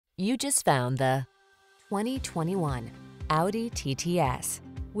You just found the 2021 Audi TTS.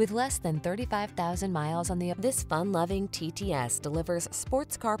 With less than 35,000 miles on this fun-loving TTS delivers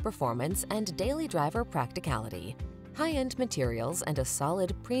sports car performance and daily driver practicality. High-end materials and a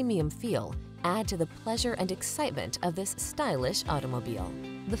solid premium feel add to the pleasure and excitement of this stylish automobile.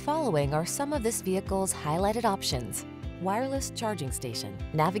 The following are some of this vehicle's highlighted options: wireless charging station,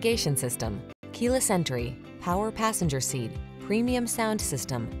 navigation system, keyless entry, power passenger seat, premium sound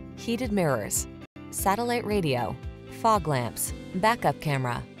system, heated mirrors, satellite radio, fog lamps, backup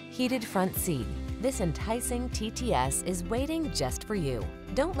camera, heated front seat. This enticing TTS is waiting just for you.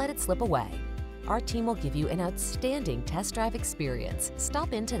 Don't let it slip away. Our team will give you an outstanding test drive experience.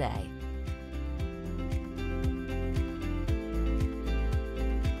 Stop in today.